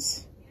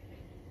restrictions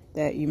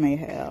that you may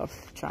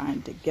have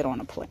trying to get on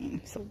a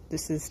plane. So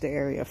this is the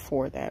area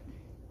for that.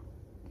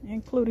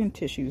 Including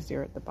tissues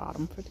there at the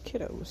bottom for the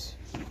kiddos.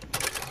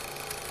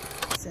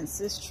 Since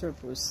this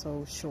trip was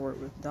so short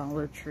with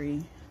Dollar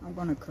Tree, I'm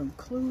going to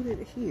conclude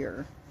it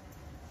here.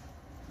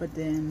 But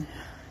then,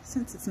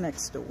 since it's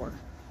next door,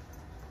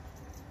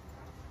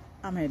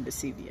 I'm headed to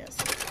CVS.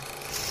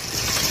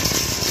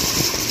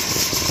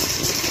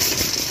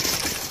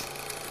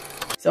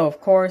 So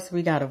of course,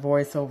 we got a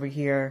voice over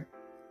here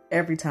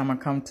every time I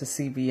come to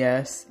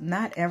CVS.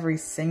 Not every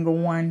single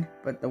one,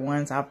 but the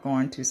ones I've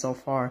gone to so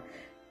far.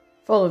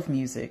 Full of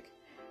music.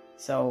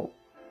 So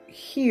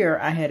here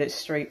I headed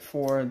straight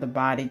for the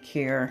body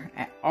care.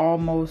 I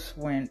almost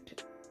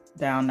went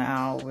down the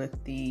aisle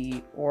with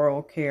the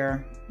oral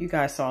care. You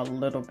guys saw a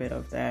little bit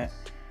of that.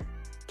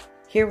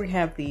 Here we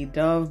have the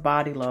Dove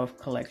Body Love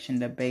collection,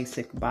 the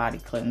basic body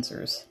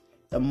cleansers,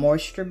 the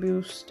Moisture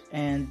Boost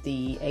and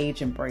the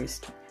Age Embrace.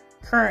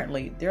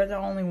 Currently, they're the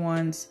only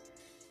ones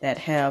that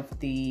have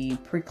the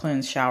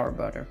pre-cleanse shower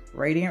butter.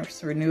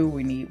 Radiance Renew,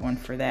 we need one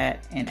for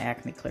that, and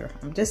Acne Clear.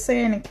 I'm just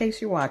saying in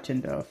case you're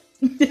watching though.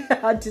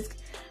 I just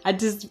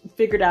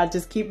figured I'd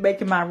just keep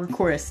making my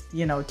request,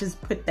 you know, just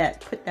put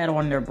that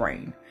on their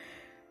brain.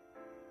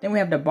 Then we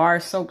have the bar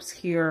soaps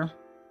here.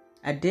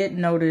 I did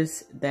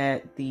notice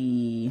that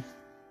the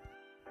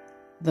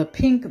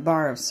pink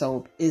bar of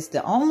soap is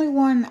the only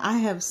one I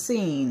have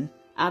seen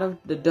out of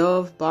the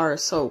Dove bar of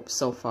soap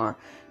so far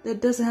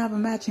that doesn't have a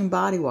matching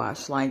body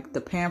wash. Like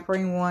the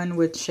pampering one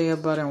with shea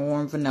butter and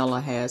warm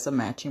vanilla has a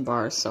matching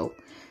bar of soap.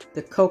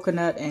 The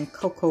coconut and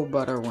cocoa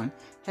butter one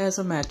has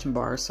a matching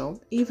bar of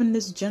soap. Even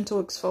this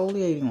gentle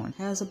exfoliating one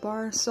has a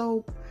bar of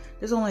soap.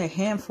 There's only a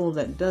handful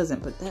that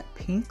doesn't, but that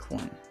pink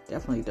one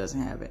definitely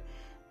doesn't have it.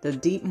 The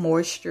deep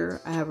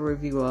moisture I have a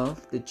review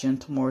of. The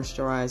gentle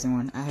moisturizing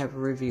one I have a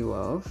review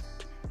of.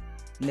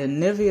 The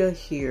Nivea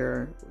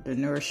here, the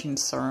nourishing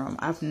serum,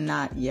 I've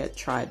not yet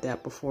tried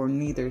that before,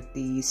 neither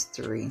these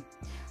three.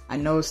 I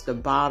noticed the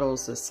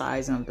bottles, the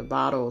size of the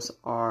bottles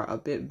are a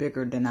bit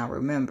bigger than I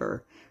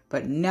remember,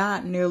 but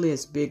not nearly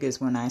as big as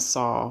when I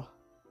saw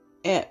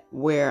at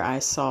where I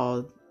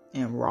saw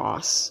in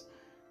Ross,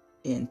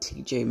 in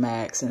TJ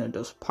Maxx, and in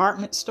those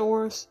department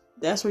stores.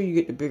 That's where you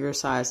get the bigger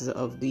sizes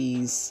of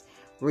these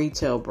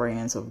retail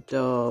brands of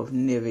Dove,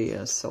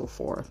 Nivea, so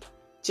forth.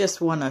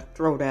 Just want to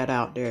throw that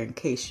out there in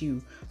case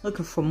you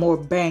looking for more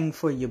bang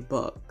for your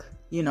buck.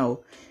 You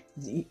know,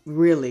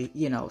 really,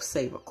 you know,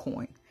 save a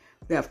coin.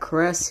 We have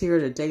Caress here,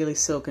 the Daily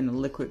Silk and the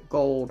Liquid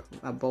Gold.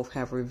 I both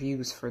have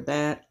reviews for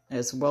that,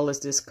 as well as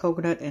this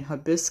coconut and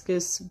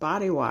hibiscus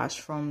body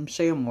wash from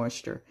Shea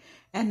Moisture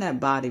and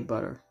that body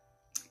butter.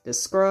 The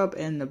scrub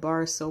and the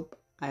bar soap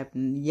I have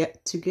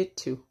yet to get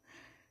to.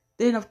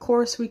 Then, of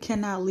course, we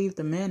cannot leave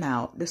the men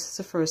out. This is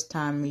the first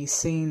time me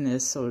seeing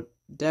this, so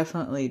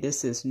definitely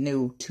this is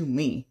new to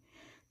me.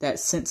 That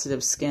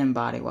sensitive skin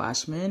body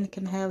wash. Men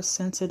can have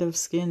sensitive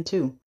skin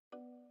too.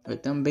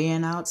 With them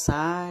being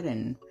outside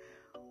and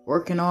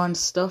working on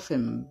stuff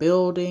and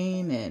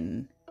building,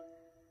 and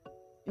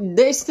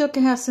they still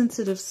can have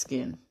sensitive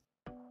skin.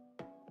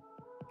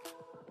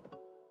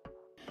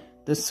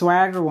 The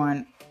Swagger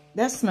one,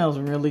 that smells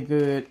really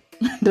good.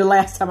 The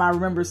last time I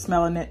remember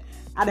smelling it,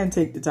 I didn't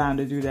take the time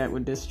to do that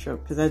with this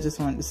trip because I just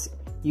wanted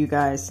you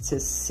guys to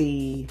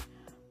see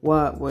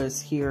what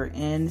was here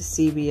in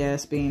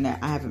CVS, being that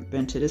I haven't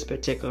been to this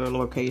particular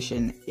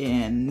location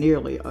in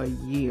nearly a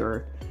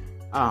year.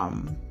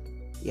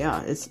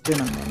 Yeah, it's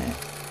been a minute.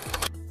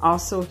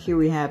 Also, here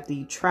we have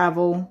the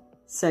travel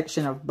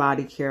section of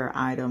body care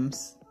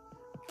items,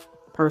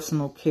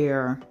 personal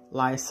care,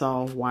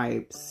 Lysol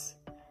wipes.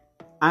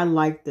 I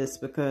like this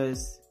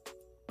because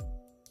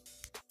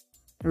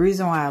the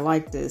reason why I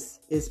like this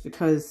is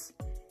because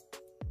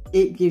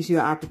it gives you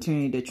an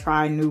opportunity to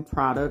try new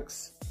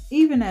products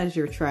even as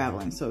you're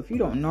traveling. So if you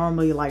don't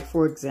normally, like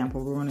for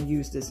example, we're going to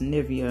use this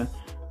Nivea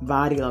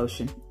body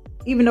lotion,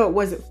 even though it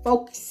wasn't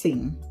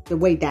focusing the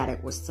way that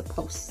it was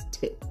supposed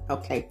to,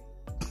 okay?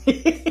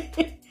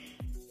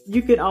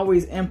 You could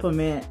always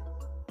implement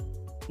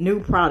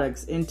new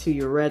products into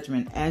your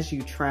regimen as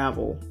you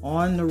travel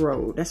on the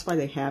road. That's why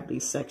they have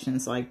these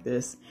sections like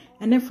this.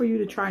 And then for you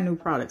to try new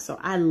products. So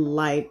I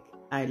like,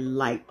 maybe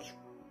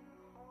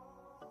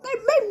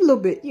a little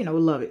bit, you know,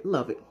 love it.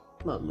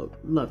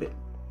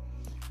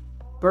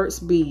 Burt's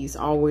Bees,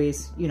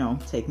 always, you know,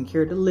 taking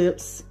care of the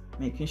lips,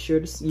 making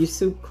sure your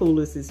soup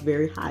coolers is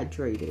very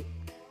hydrated.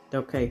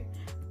 Okay.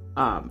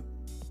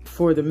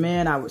 For the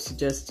men, I would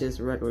suggest just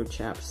regular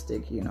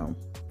chapstick, you know,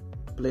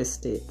 Bliss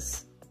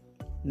sticks,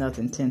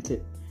 nothing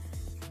tinted.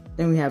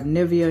 Then we have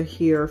Nivea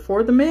here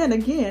for the men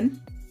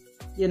again.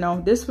 You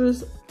know, this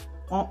was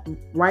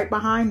right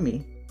behind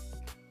me,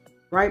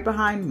 where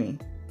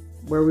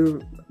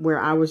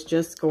I was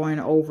just going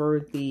over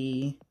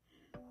the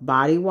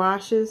body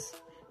washes.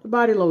 The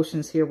body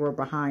lotions here were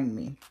behind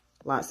me.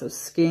 Lots of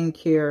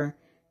skincare,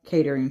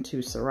 catering to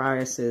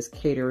psoriasis,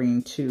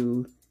 catering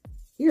to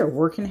your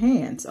working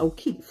hands,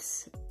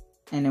 O'Keeffe's.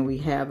 And then we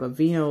have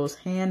Aveeno's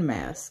hand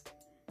mask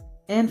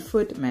and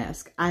foot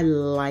mask. I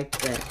like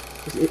that.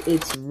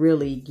 It's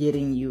really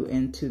getting you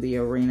into the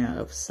arena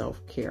of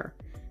self-care.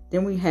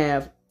 Then we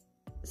have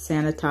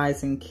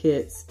sanitizing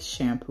kits,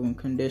 shampoo and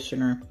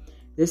conditioner.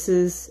 This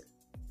is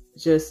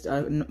just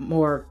a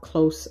more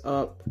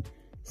close-up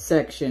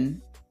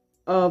section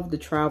of the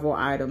travel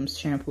items,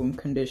 shampoo and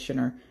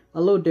conditioner. A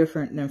little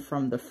different than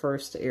from the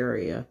first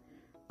area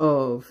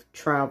of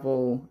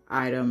travel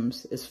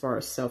items as far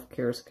as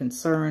self-care is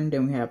concerned.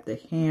 Then we have the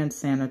hand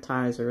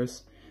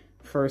sanitizers,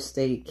 first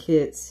aid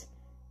kits.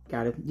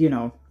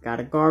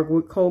 Gotta guard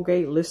with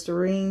Colgate,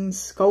 Listerine,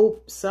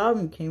 Scope,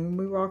 something. Can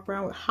we walk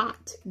around with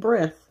hot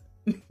breath?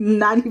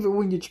 Not even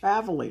when you're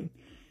traveling.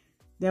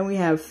 Then we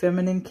have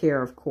feminine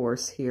care, of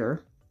course,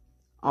 here.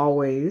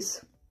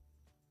 Always.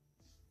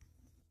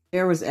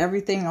 There was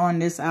everything on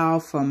this aisle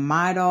from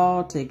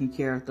Midol, taking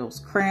care of those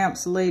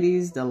cramps,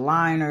 ladies, the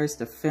liners,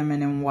 the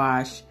feminine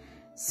wash,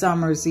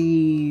 Summer's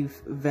Eve,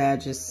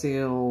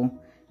 Vagisil,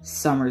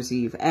 Summer's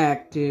Eve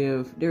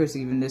Active. There's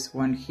even this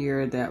one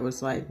here that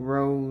was like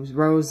rose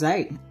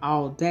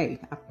all day.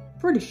 I'm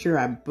pretty sure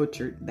I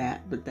butchered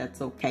that, but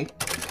that's okay.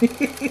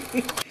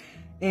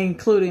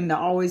 Including the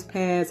Always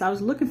pads. I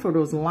was looking for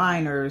those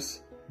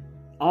liners.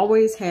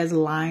 Always has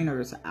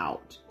liners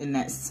out in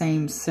that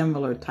same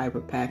similar type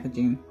of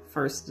packaging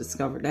first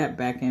discovered that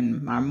back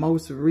in my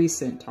most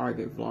recent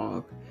Target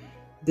vlog.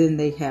 Then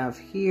they have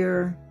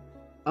here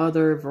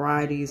other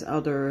varieties,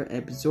 other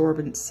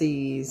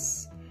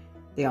absorbencies.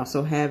 They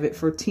also have it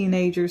for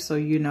teenagers. So,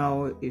 you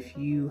know, if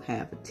you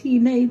have a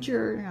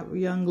teenager, have a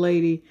young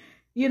lady,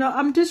 you know,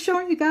 I'm just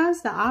showing you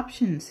guys the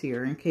options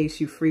here in case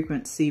you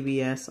frequent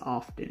CVS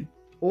often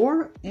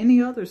or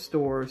any other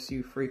stores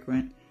you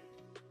frequent.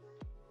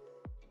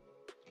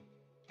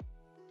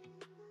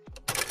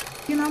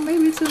 You know,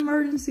 maybe it's an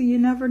emergency, you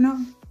never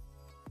know.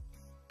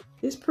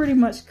 This pretty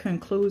much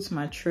concludes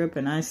my trip,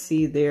 and I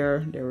see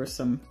there were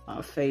some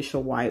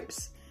facial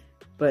wipes,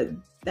 but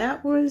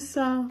that was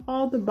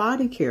all the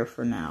body care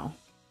for now.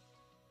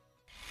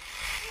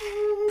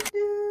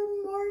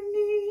 Good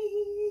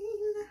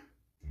morning.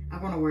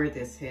 I'm gonna wear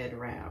this head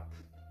wrap,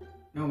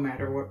 no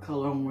matter what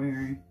color I'm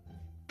wearing,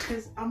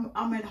 because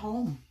I'm at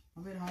home.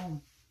 I'm at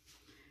home.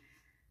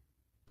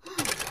 I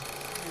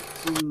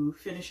have to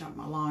finish up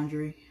my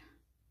laundry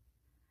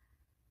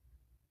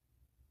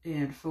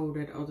and fold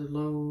that other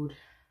load,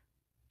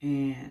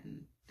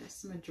 and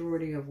that's the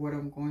majority of what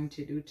I'm going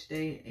to do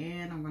today.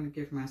 And I'm going to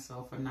give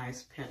myself a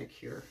nice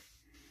pedicure,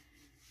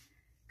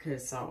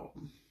 because I'll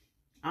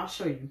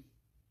show you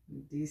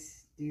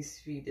these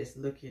feet is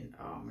looking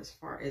as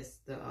far as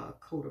the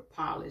coat of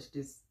polish,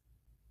 just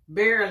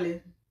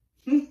barely.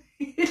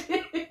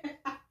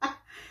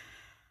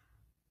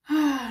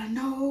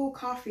 No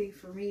coffee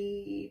for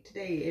me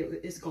today.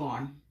 It's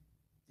gone.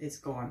 It's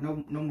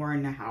gone. No more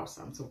in the house.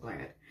 I'm so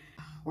glad.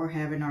 We're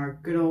having our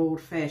good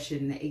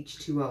old-fashioned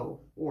H2O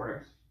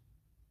order.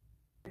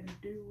 Gonna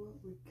do what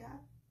we got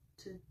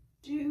to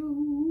do.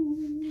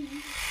 1, 2,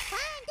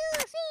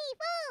 3,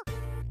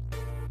 4.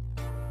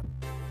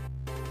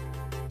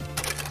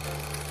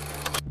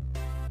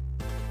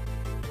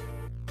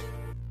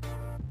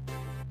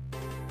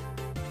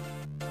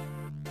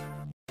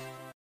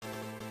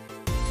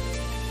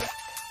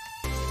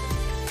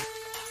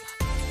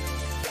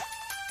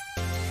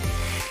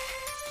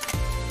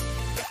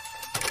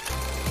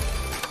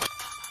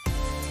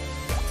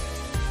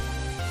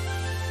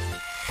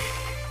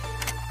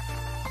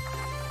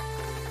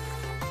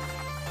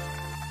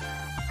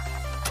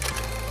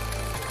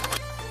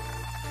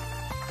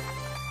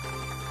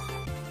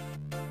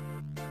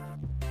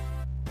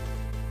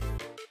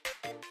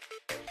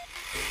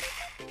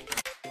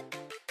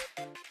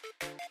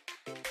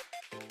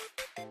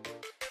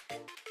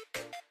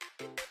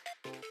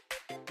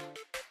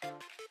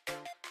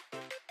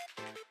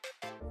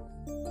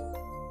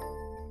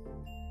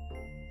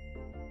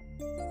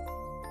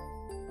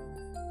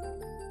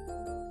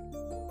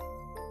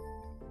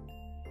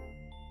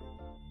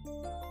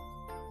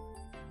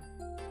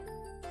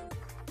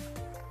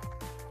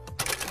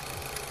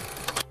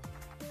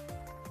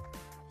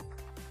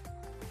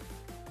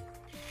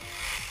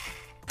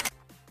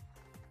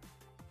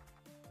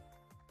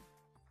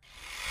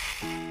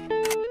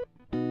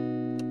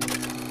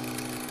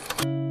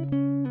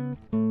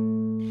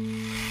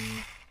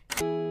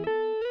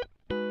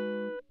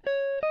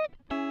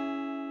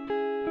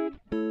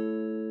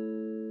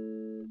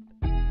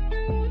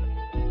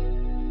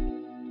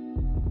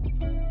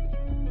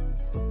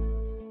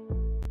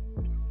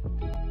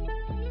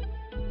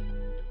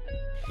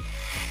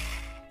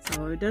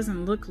 So it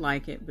doesn't look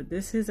like it, but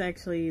this is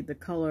actually the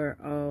color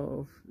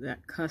of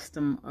that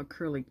custom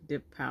acrylic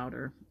dip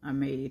powder I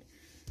made.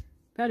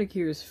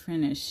 Pedicure is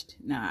finished.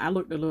 Now, I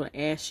looked a little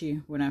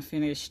ashy when I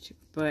finished,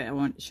 but I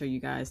wanted to show you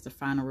guys the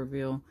final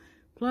reveal.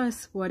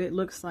 Plus, what it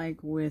looks like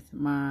with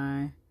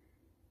my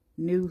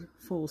new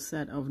full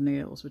set of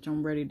nails, which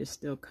I'm ready to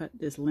still cut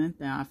this length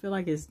down. I feel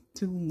like it's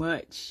too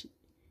much,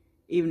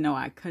 even though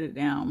I cut it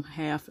down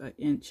half an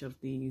inch of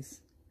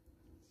these.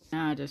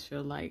 Now I just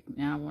feel like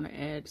now I want to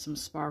add some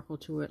sparkle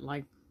to it,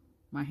 like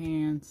my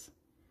hands.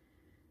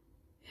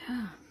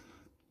 Yeah.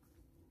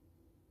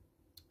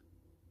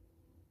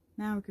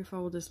 Now we can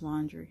fold this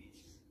laundry.